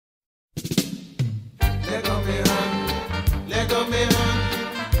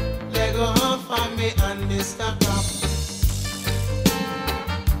Mr. Cop.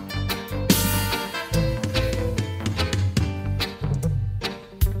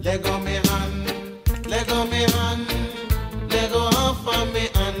 Leggo me hand, Leggo me hand, Leggo off of me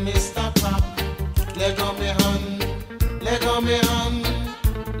and Mr. Cop. Leggo me hand, Leggo me hand,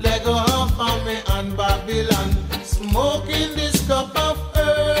 Leggo off of me and Babylon. Smoking this cup of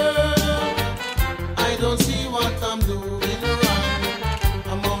herb, I don't see what I'm doing wrong.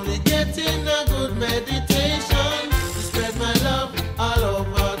 I'm only getting a good meditation to spread my love all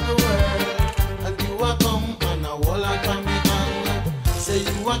over the world. And you are come and a wall and come me hand. Say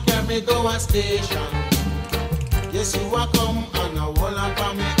you are carry me go a station. Yes, you are come and a wall and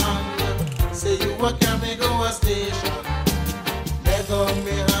come me hand. Say you are carry me go a station. Leggo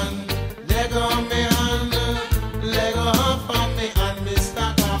me hand, Leggo me hand, Leggo off of me and Mr.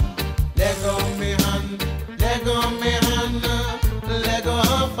 Cop. Leggo me hand, Leggo me hand, Leggo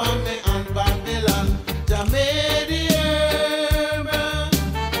off of me and Babylon. Jamaica herb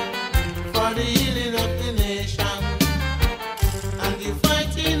for the healing of the nation, and the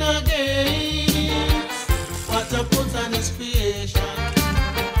fighting against what you put on his creation.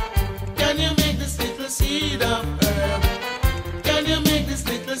 Can you make this little seed of herb? Can you make this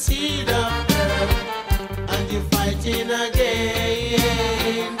little seed of herb? And you fighting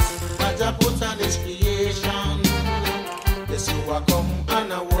against what you put on his creation. Yes, you are come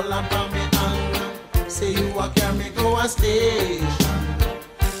and a wall up on me hand. Say you are carry me go a station.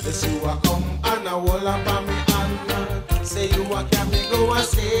 Yes, you are come and a wall up on me hand. Say you are carry me go a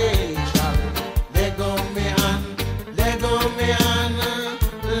station. Leggo me hand, Leggo me hand,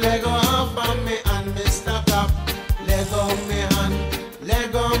 Leggo off on me and Mr. Cop. Leggo me hand,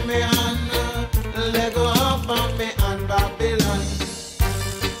 Leggo me hand, Leggo off on me and Babylon.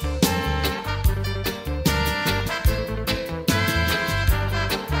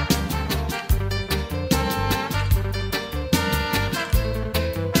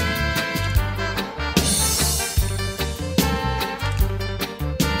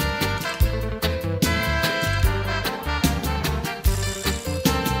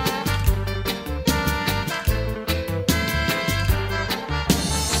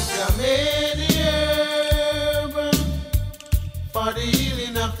 For the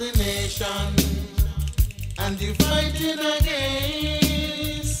healing of the nation, and you fighting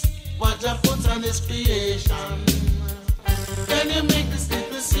against what you put on this creation. Can you make this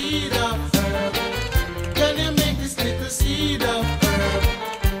little seed of herb? Can you make this little seed of herb?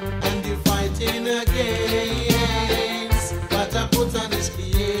 And you fighting against what you put on this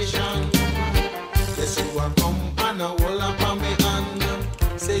creation. Yes, you are come and a wall up on me hand.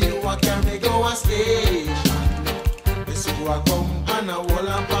 Say you are carry me go a station. You are come and a wall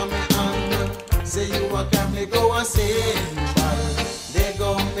up on me hand. Say you are carry me go a central.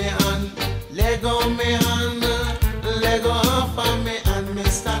 Leggo me hand, Leggo me hand, Leggo off on me and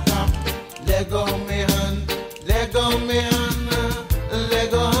Mr. Cop. Leggo me hand, Leggo me hand,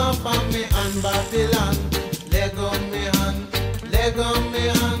 Leggo off on me and Babylon. Leggo me hand, Leggo me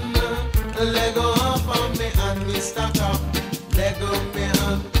hand, Leggo off on me and Mr. Cop. Leggo me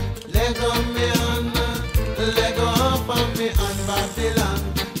hand, Leggo me hand, Leggo off of me and Babylon.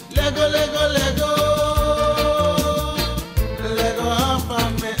 Leggo, Leggo, Leggo, Leggo off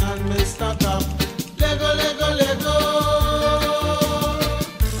of me and Mr. Cop. Leggo, Leggo, Leggo,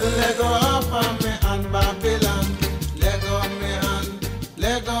 Leggo off of me and Babylon. Leggo me hand,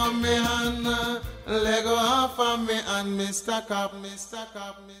 Leggo me hand, Leggo off of me and Mr. Cop, Mr.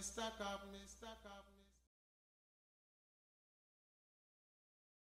 Cop, Mr. Cop, Mr.